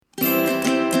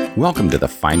Welcome to the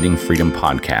Finding Freedom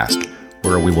podcast,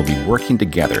 where we will be working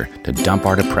together to dump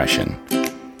our depression.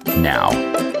 Now,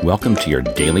 welcome to your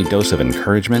daily dose of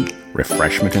encouragement,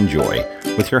 refreshment, and joy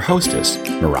with your hostess,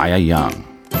 Mariah Young.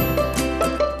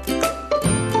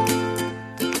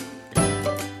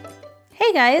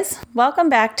 Hey guys, welcome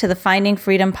back to the Finding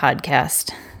Freedom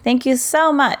podcast. Thank you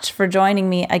so much for joining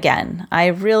me again. I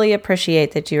really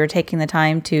appreciate that you are taking the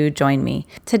time to join me.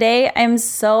 Today, I'm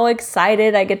so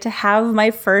excited. I get to have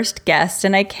my first guest,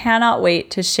 and I cannot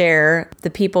wait to share the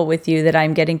people with you that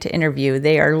I'm getting to interview.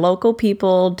 They are local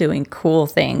people doing cool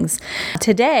things.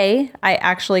 Today, I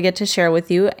actually get to share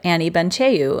with you Annie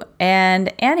Banceu.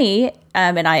 And Annie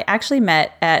and I actually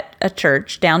met at a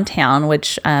church downtown,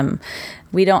 which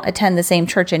we don't attend the same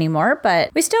church anymore,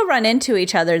 but we still run into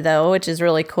each other though, which is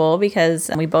really cool because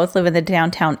we both live in the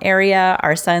downtown area.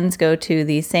 Our sons go to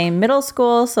the same middle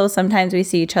school, so sometimes we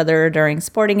see each other during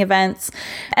sporting events.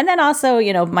 And then also,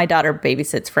 my daughter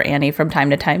babysits for Annie from time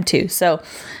to time too. So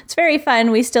it's very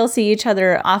fun. We still see each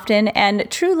other often, and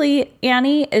truly,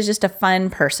 Annie is just a fun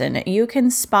person. You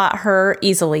can spot her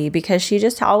easily because she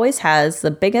just always has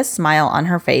the biggest smile on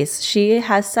her face. She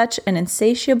has such an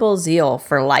insatiable zeal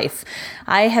for life.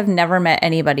 I have never met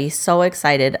anybody so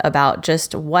excited about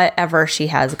just whatever she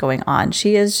has going on.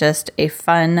 She is just a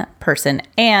fun person,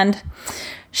 and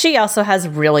she also has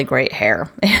really great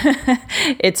hair.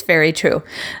 It's very true.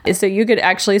 So you could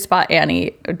actually spot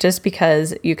Annie just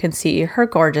because you can see her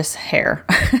gorgeous hair.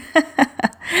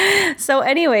 So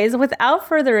anyways, without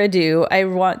further ado, I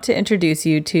want to introduce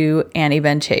you to Annie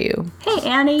Banceu. Hey,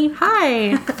 Annie.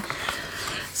 Hi.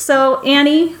 So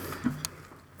Annie,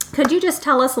 could you just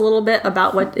tell us a little bit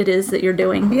about what it is that you're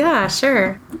doing? Yeah,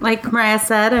 sure. Like Mariah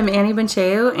said, I'm Annie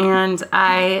Banceu, and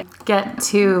I get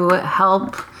to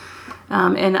help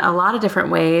in a lot of different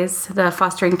ways the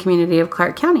fostering community of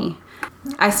Clark County.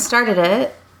 I started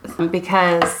it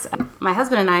because my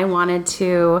husband and I wanted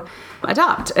to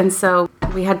adopt, and so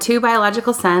we had 2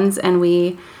 biological sons, and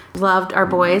we loved our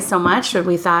boys so much that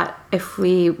we thought if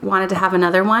we wanted to have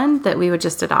another one that we would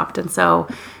just adopt. And so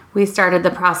we started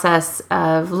the process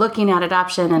of looking at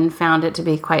adoption and found it to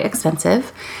be quite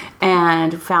expensive,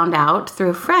 and found out through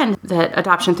a friend that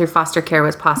adoption through foster care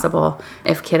was possible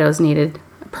if kiddos needed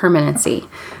permanency.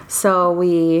 So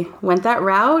we went that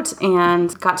route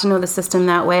and got to know the system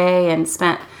that way, and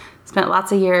spent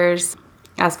lots of years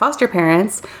as foster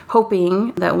parents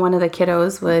hoping that one of the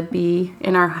kiddos would be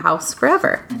in our house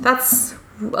forever. That's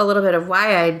a little bit of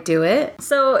why I do it.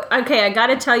 So, okay, I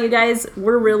gotta tell you guys,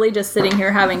 we're really just sitting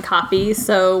here having coffee,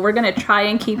 so we're gonna try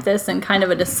and keep this in kind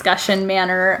of a discussion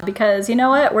manner because, you know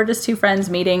what, we're just 2 friends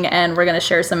meeting and we're gonna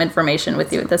share some information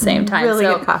with you at the same time. Really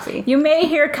good coffee. You may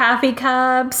hear coffee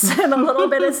cups and a little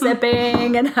bit of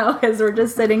sipping and how as we're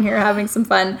just sitting here having some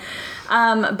fun.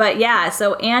 But yeah,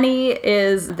 so Annie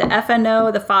is the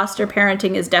FNO, the foster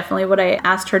parenting is definitely what I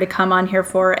asked her to come on here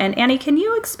for. And Annie, can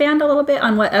you expand a little bit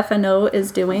on what FNO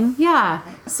is doing? Yeah,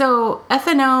 so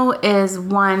FNO is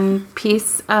one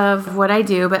piece of what I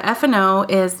do, but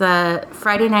FNO is the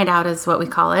Friday Night Out is what we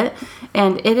call it.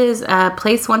 And it is a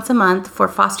place once a month for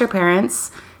foster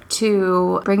parents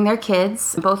to bring their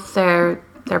kids, both their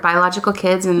biological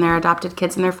kids and their adopted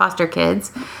kids and their foster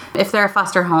kids. If they're a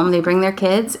foster home, they bring their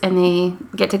kids and they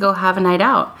get to go have a night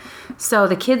out. So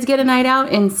the kids get a night out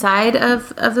inside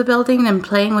of the building and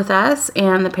playing with us,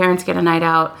 and the parents get a night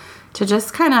out to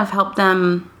just kind of help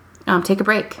them take a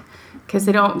break because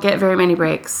they don't get very many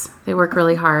breaks. They work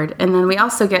really hard. And then we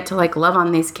also get to love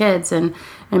on these kids and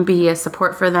be a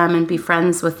support for them and be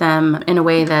friends with them in a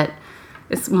way that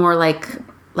is more like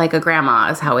a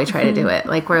grandma is how we try to do it.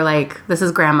 We're this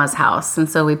is grandma's house, and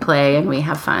so we play and we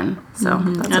have fun. So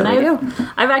that's what we do.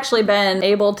 I've actually been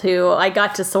able to, I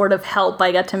got to sort of help.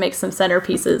 I got to make some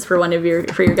centerpieces for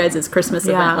your guys' Christmas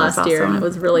event last year, and it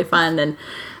was really fun. And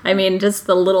I mean, just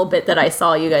the little bit that I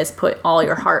saw, you guys put all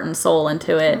your heart and soul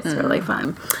into it. It's really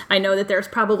fun. I know that there's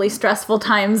probably stressful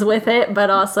times with it, but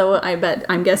also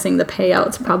I'm guessing the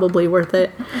payout's probably worth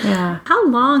it. Yeah. How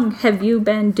long have you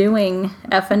been doing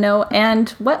FNO, and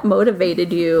what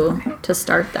motivated you to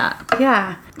start that?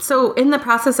 Yeah. So in the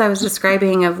process I was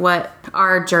describing of what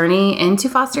our journey into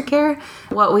foster care,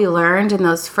 what we learned in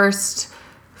those first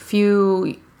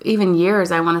few even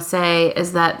years, I want to say,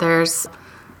 is that there's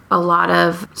a lot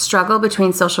of struggle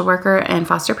between social worker and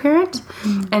foster parent.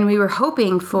 Mm-hmm. And we were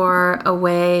hoping for a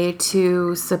way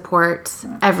to support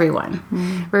everyone.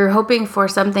 Mm-hmm. We were hoping for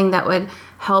something that would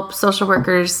help social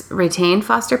workers retain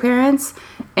foster parents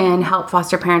and help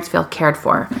foster parents feel cared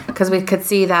for. Because we could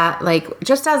see that,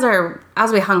 just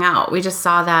as we hung out, we just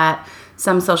saw that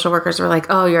some social workers were like,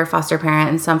 oh, you're a foster parent.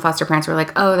 And some foster parents were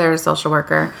like, oh, they're a social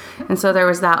worker. And so there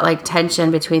was that like tension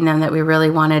between them that we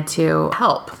really wanted to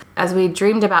help. As we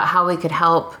dreamed about how we could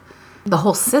help the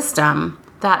whole system,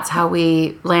 that's how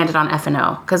we landed on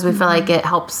F&O, because we feel like it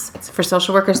helps for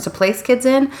social workers to place kids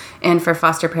in and for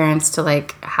foster parents to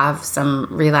like have some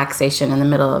relaxation in the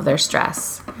middle of their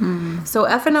stress. So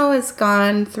F&O has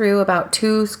gone through about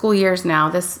 2 school years now.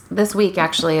 This week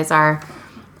actually is our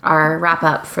wrap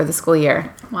up for the school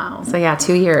year. Wow. So yeah,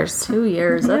 2 years. 2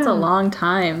 years. That's a long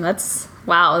time.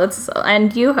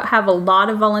 And you have a lot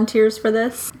of volunteers for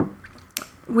this?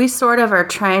 We sort of are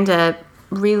trying to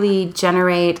really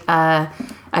generate a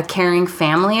caring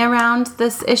family around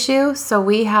this issue. So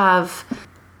we have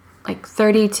like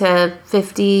 30 to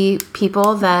 50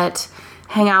 people that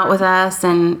hang out with us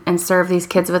and serve these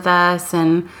kids with us.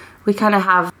 And we kind of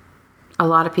have a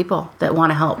lot of people that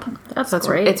want to help. That's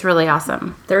great. It's really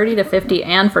awesome. 30 to 50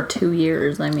 and for 2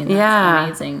 years. I mean,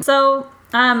 that's amazing. So,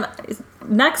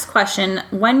 next question.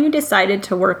 When you decided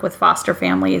to work with foster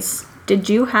families, did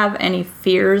you have any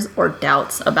fears or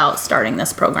doubts about starting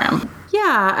this program?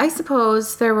 Yeah, I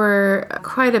suppose there were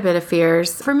quite a bit of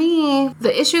fears. For me,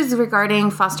 the issues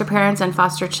regarding foster parents and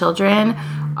foster children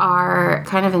are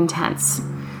kind of intense.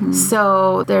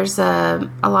 So there's a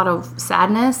lot of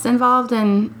sadness involved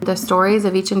in the stories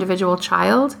of each individual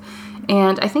child.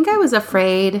 And I think I was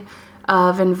afraid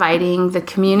of inviting the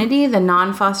community, the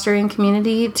non-fostering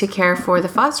community, to care for the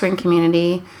fostering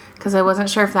community, because I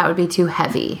wasn't sure if that would be too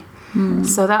heavy.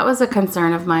 So that was a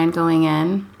concern of mine going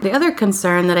in. The other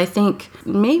concern that I think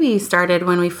maybe started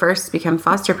when we first became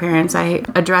foster parents, I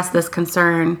addressed this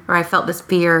concern, or I felt this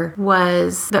fear,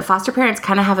 was that foster parents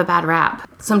kind of have a bad rap.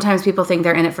 Sometimes people think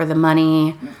they're in it for the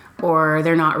money, or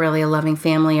they're not really a loving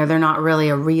family, or they're not really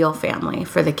a real family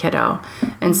for the kiddo.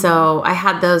 And so I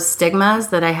had those stigmas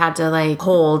that I had to like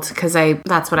hold, because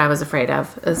that's what I was afraid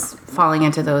of, is falling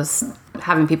into those,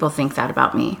 having people think that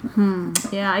about me.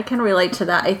 Yeah, I can relate to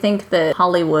that. I think that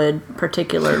Hollywood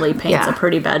particularly paints a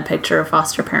pretty bad picture of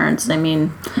foster parents. I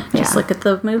mean, just look at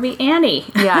the movie Annie.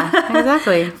 Yeah,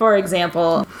 exactly. For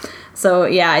example. So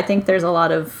yeah, I think there's a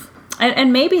lot of,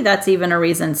 and maybe that's even a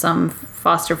reason some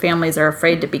foster families are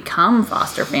afraid to become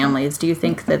foster families. Do you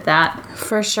think that?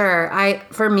 For sure.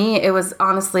 For me, it was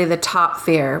honestly the top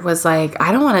fear was like,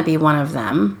 I don't want to be one of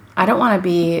them. I don't want to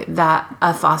be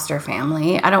a foster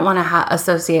family. I don't want to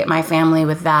associate my family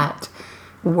with that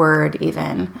word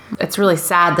even. It's really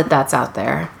sad that that's out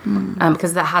there,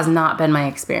 because that has not been my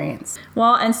experience.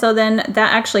 Well, and so then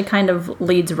that actually kind of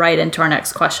leads right into our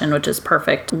next question, which is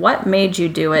perfect. What made you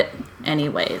do it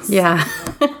anyways? Yeah.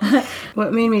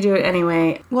 What made me do it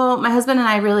anyway? Well, my husband and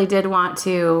I really did want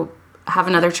to have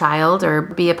another child or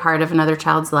be a part of another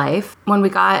child's life. When we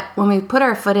put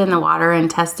our foot in the water and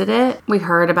tested it, we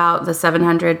heard about the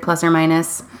 700 plus or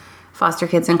minus foster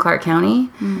kids in Clark County.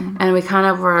 And we kind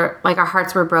of were like, our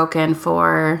hearts were broken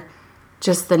for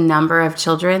just the number of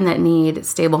children that need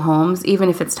stable homes, even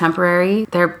if it's temporary.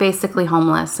 They're basically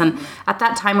homeless. And at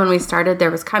that time when we started,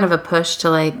 there was kind of a push to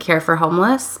like care for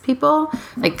homeless people,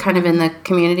 like kind of in the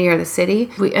community or the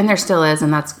city. And there still is,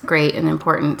 and that's great and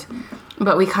important.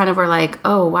 But we kind of were like,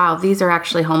 oh, wow, these are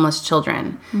actually homeless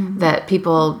children that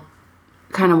people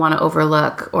kind of want to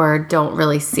overlook or don't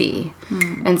really see.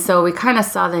 And so we kind of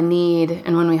saw the need.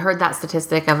 And when we heard that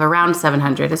statistic of around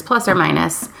 700 is plus or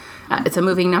minus, it's a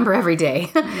moving number every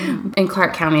day in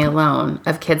Clark County alone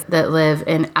of kids that live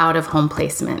in out-of-home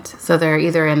placement. So they're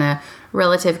either in a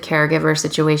relative caregiver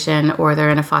situation, or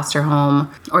they're in a foster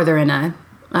home, or they're in a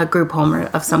group home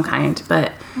of some kind.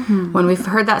 But when we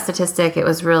heard that statistic, it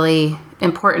was really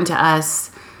important to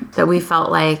us that we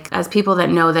felt like, as people that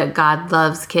know that God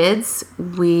loves kids,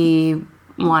 we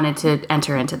wanted to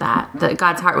enter into that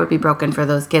God's heart would be broken for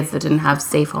those kids that didn't have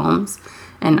safe homes.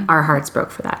 And our hearts broke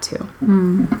for that too.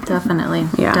 Definitely.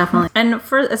 Yeah. Definitely. And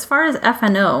as far as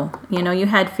F&O, you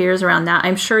had fears around that.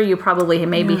 I'm sure you probably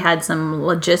maybe had some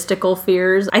logistical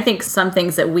fears. I think some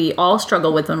things that we all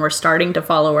struggle with when we're starting to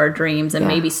follow our dreams and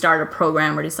maybe start a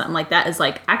program or do something like that is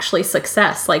like actually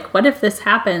success. Like, what if this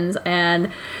happens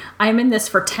and I'm in this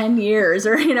for 10 years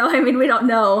or, we don't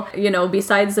know,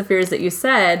 besides the fears that you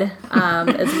said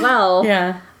as well.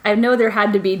 Yeah. I know there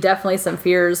had to be definitely some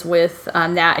fears with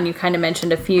that, and you kind of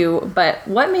mentioned a few, but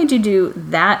what made you do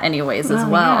that anyways as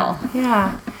well?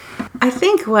 Yeah. I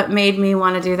think what made me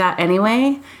want to do that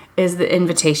anyway is the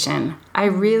invitation. I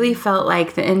really felt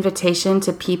like the invitation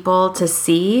to people to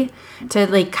see, to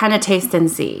like kind of taste and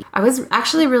see. I was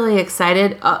actually really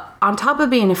excited on top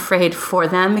of being afraid for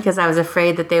them, because I was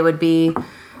afraid that they would be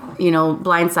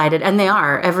blindsided, and they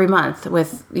are every month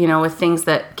with things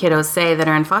that kiddos say that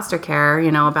are in foster care,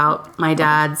 about my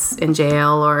dad's in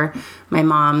jail or my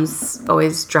mom's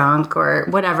always drunk or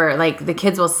whatever. Like the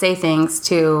kids will say things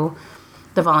to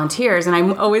the volunteers, and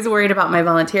I'm always worried about my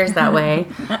volunteers that way.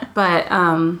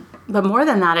 But more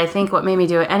than that, I think what made me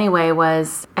do it anyway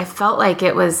was I felt like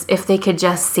it was if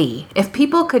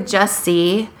people could just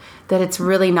see that it's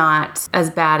really not as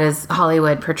bad as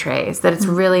Hollywood portrays, that it's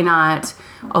really not,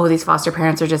 these foster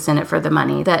parents are just in it for the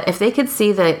money. That if they could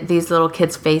see these little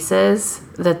kids' faces,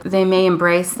 that they may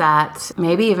embrace that,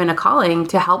 maybe even a calling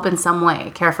to help in some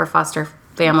way, care for foster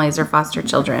families or foster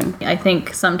children. I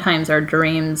think sometimes our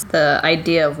dreams, the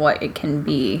idea of what it can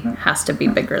be has to be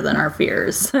bigger than our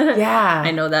fears. Yeah.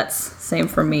 I know that's same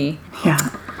for me. Yeah.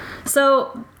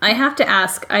 So I have to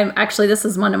ask, this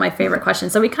is one of my favorite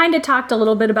questions. So we kind of talked a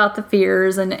little bit about the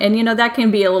fears and that can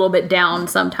be a little bit down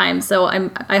sometimes. So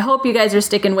I hope you guys are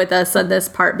sticking with us on this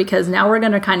part, because now we're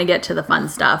going to kind of get to the fun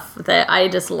stuff that I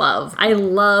just love. I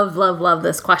love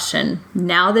this question.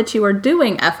 Now that you are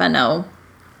doing FNO,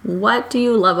 what do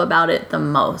you love about it the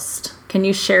most? Can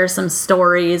you share some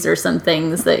stories or some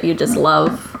things that you just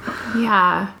love?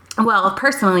 Yeah. Well,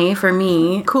 personally, for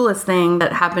me, coolest thing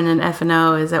that happened in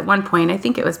FNO is at one point, I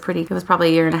think it was probably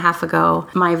a year and a half ago,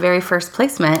 my very first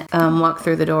placement walked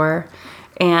through the door.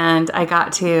 And I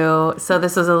got so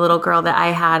this was a little girl that I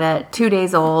had at 2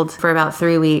 days old for about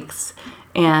 3 weeks.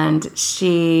 And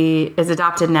she is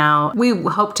adopted now. We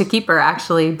hope to keep her,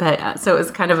 actually, but so it was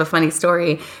kind of a funny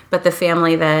story. But the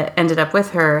family that ended up with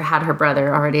her had her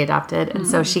brother already adopted, and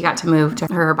so she got to move to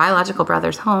her biological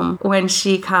brother's home. When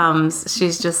she comes,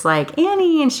 she's just like,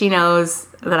 Annie, and she knows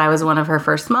that I was one of her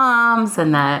first moms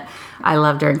and that I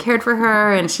loved her and cared for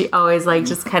her, and she always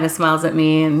just kind of smiles at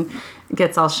me and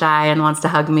gets all shy and wants to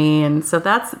hug me. And so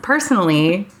that's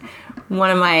personally one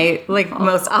of my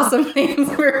most awesome things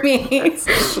for me.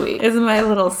 So sweet. Is my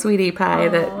little sweetie pie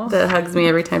that hugs me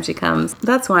every time she comes.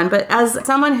 That's one. But as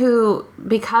someone who,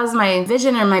 because my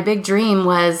vision and my big dream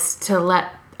was to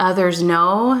let others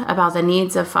know about the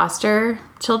needs of foster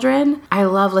children, I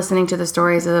love listening to the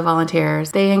stories of the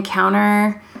volunteers. They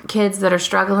encounter kids that are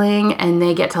struggling and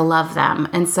they get to love them.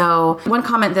 And so one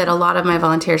comment that a lot of my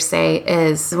volunteers say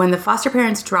is when the foster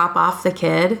parents drop off the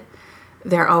kid,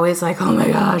 they're always like, oh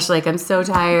my gosh, I'm so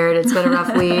tired. It's been a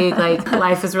rough week.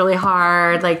 Life is really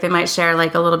hard. They might share a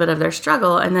little bit of their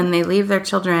struggle, and then they leave their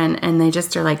children and they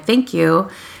just are like, thank you.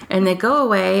 And they go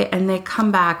away and they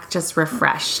come back just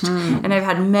refreshed. And I've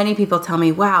had many people tell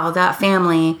me, wow, that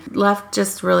family left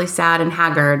just really sad and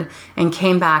haggard and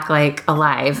came back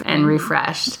alive and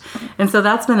refreshed. And so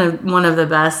that's been one of the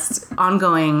best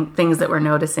ongoing things that we're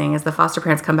noticing is the foster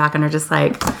parents come back and are just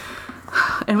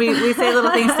and we say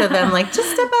little things to them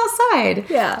just step outside.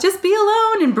 Yeah. Just be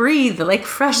alone and breathe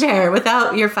fresh air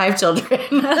without your 5 children.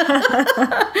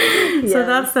 Yes. So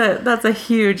that's a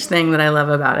huge thing that I love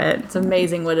about it. It's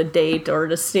amazing what a date or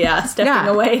just stepping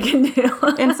away can do.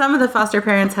 And some of the foster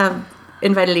parents have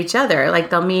invited each other.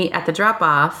 They'll meet at the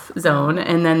drop-off zone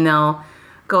and then they'll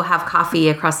go have coffee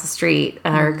across the street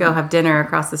or go have dinner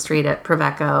across the street at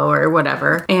Proveco or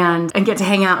whatever and get to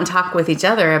hang out and talk with each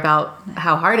other about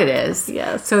how hard it is.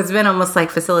 Yes. So it's been almost like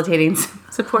facilitating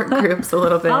support groups a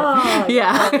little bit. Oh,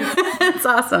 yeah. It's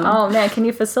awesome. Oh, man. Can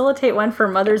you facilitate one for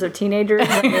mothers of teenagers?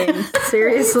 I mean,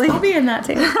 seriously? I'll be in that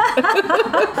too.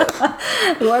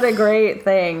 What a great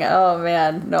thing. Oh,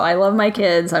 man. No, I love my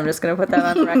kids. I'm just going to put that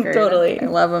on the record. Totally. I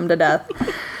love them to death.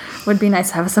 Would be nice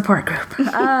to have a support group.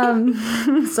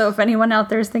 So if anyone out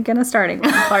there is thinking of starting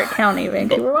one, Clark County,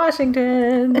 Vancouver,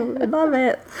 Washington, I love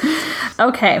it.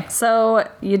 Okay, so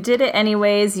you did it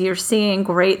anyways. You're seeing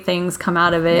great things come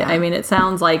out of it. Yeah. I mean, it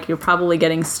sounds like you're probably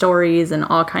getting stories and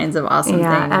all kinds of awesome things.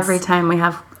 Yeah, every time we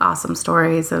have awesome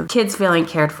stories of kids feeling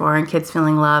cared for and kids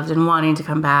feeling loved and wanting to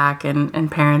come back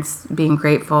and parents being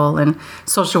grateful and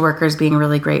social workers being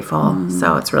really grateful.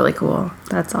 So it's really cool.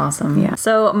 That's awesome. Yeah.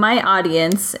 So my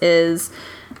audience is,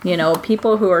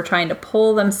 people who are trying to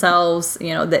pull themselves,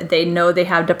 that they know they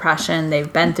have depression.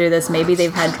 They've been through this. Maybe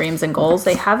they've had dreams and goals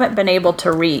they haven't been able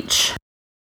to reach,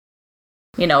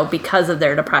 because of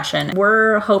their depression.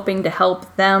 We're hoping to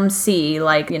help them see,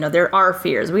 there are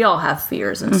fears. We all have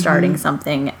fears in starting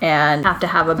something and have to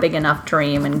have a big enough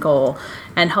dream and goal.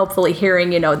 And hopefully hearing,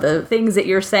 the things that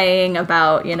you're saying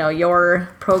about, your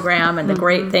program and the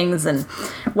great things and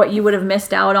what you would have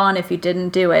missed out on if you didn't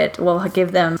do it will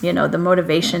give them, the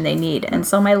motivation they need. And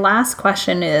so my last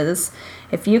question is,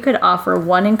 if you could offer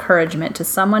one encouragement to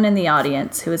someone in the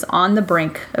audience who is on the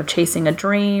brink of chasing a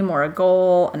dream or a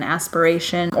goal, an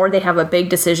aspiration, or they have a big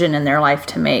decision in their life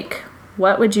to make,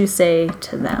 what would you say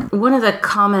to them? One of the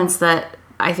comments that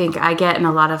I think I get and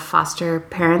a lot of foster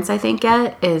parents I think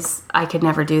get is I could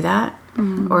never do that.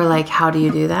 Or like, how do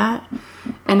you do that?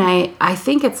 And I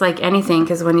think it's like anything,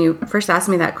 because when you first asked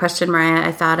me that question, Mariah,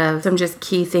 I thought of some just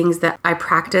key things that I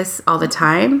practice all the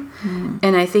time.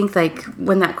 And I think like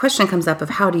when that question comes up of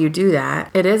how do you do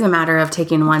that, it is a matter of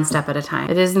taking one step at a time.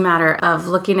 It is a matter of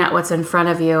looking at what's in front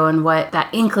of you and what that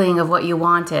inkling of what you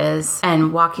want is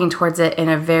and walking towards it in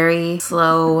a very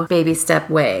slow baby step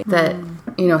way. That,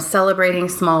 you know, celebrating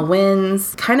small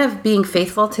wins, kind of being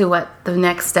faithful to what the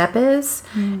next step is,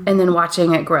 and then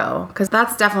watching it grow. Because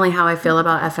that's definitely how I feel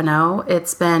about F&O.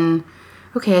 It's been,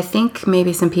 okay, I think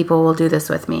maybe some people will do this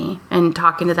with me, and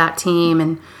talking to that team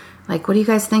and like, what do you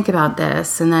guys think about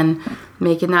this? And then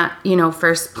making that, you know,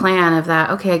 first plan of that,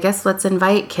 okay, I guess let's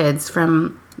invite kids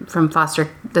from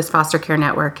this foster care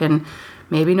network, and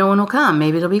maybe no one will come.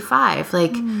 Maybe it'll be 5.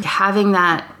 Like having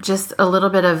that just a little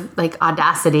bit of like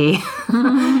audacity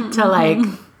to like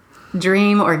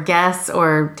dream or guess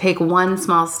or take one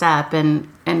small step. And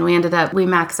we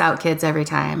max out kids every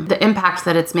time. The impact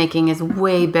that it's making is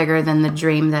way bigger than the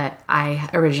dream that I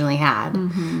originally had.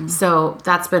 So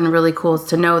that's been really cool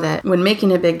to know that when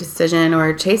making a big decision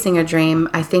or chasing a dream,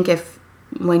 I think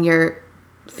when you're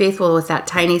faithful with that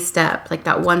tiny step, like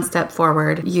that one step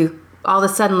forward, you all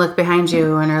of a sudden look behind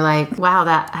you and are like, wow,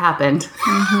 that happened.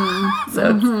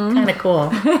 So it's kind of cool.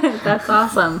 That's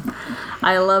awesome.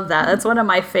 I love that. That's one of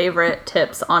my favorite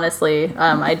tips, honestly.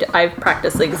 I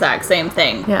practice the exact same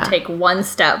thing. Yeah. Take one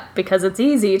step, because it's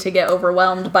easy to get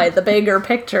overwhelmed by the bigger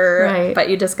picture, right. But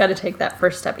you just got to take that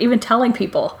first step. Even telling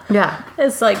people. Yeah.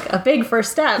 It's like a big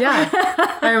first step. Yeah.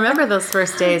 I remember those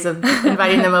first days of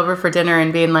inviting them over for dinner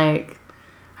and being like,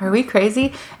 are we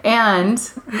crazy? And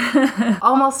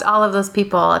almost all of those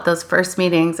people at those first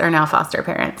meetings are now foster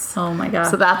parents. Oh my God.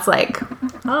 So that's like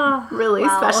really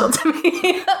special to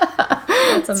me.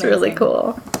 That's amazing. It's really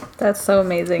cool. That's so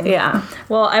amazing. Yeah.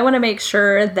 Well, I want to make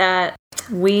sure that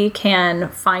we can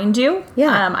find you.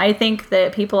 Yeah. I think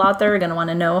that people out there are going to want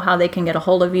to know how they can get a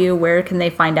hold of you. Where can they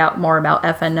find out more about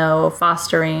F&O,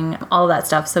 fostering, all that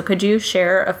stuff? So could you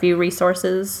share a few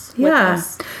resources with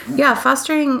us? Yeah.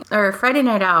 Fostering, or Friday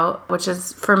Night Out, which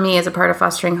is for me as a part of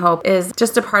Fostering Hope, is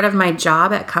just a part of my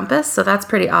job at Compass. So that's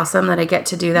pretty awesome that I get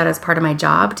to do that as part of my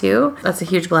job too. That's a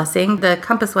huge blessing. The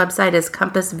Compass website is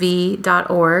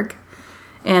compassv.org.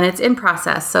 And it's in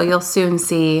process, so you'll soon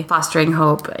see Fostering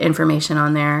Hope information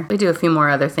on there. We do a few more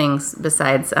other things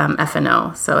besides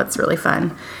F&O, so it's really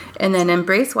fun. And then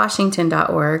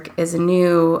embracewashington.org is a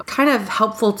new kind of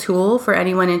helpful tool for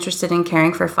anyone interested in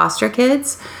caring for foster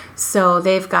kids. So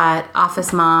they've got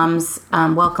office moms,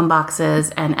 welcome boxes,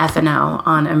 and F&O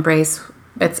on Embrace.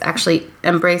 It's actually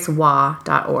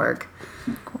embracewa.org.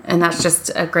 And that's just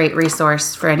a great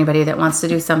resource for anybody that wants to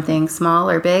do something small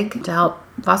or big to help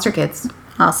foster kids.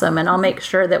 Awesome. And I'll make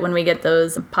sure that when we get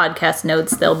those podcast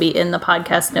notes, they'll be in the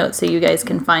podcast notes so you guys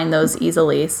can find those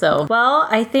easily. So, well,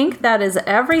 I think that is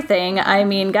everything. I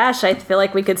mean, gosh, I feel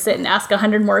like we could sit and ask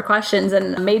 100 more questions,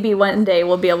 and maybe one day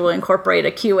we'll be able to incorporate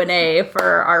a Q&A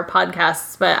for our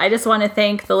podcasts. But I just want to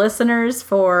thank the listeners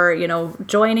for,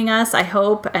 joining us. I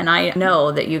hope and I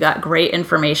know that you got great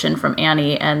information from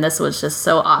Annie, and this was just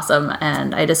so awesome.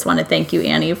 And I just want to thank you,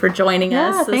 Annie, for joining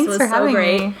us. Thanks was for having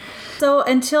me. So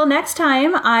until next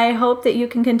time, I hope that you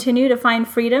can continue to find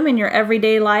freedom in your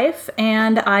everyday life,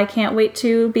 and I can't wait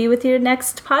to be with you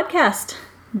next podcast.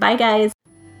 Bye, guys.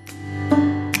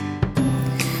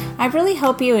 I really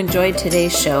hope you enjoyed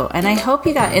today's show, and I hope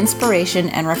you got inspiration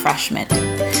and refreshment.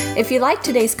 If you liked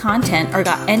today's content or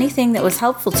got anything that was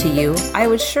helpful to you, I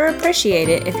would sure appreciate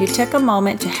it if you took a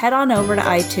moment to head on over to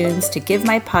iTunes to give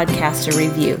my podcast a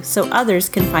review so others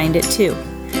can find it too.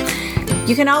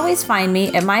 You can always find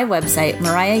me at my website,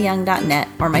 mariahyoung.net,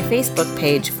 or my Facebook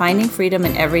page, Finding Freedom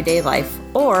in Everyday Life,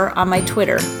 or on my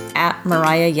Twitter,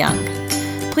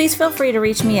 @mariahyoung. Please feel free to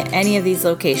reach me at any of these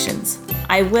locations.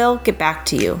 I will get back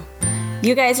to you.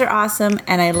 You guys are awesome,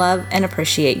 and I love and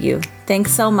appreciate you.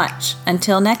 Thanks so much.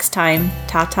 Until next time,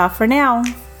 ta-ta for now.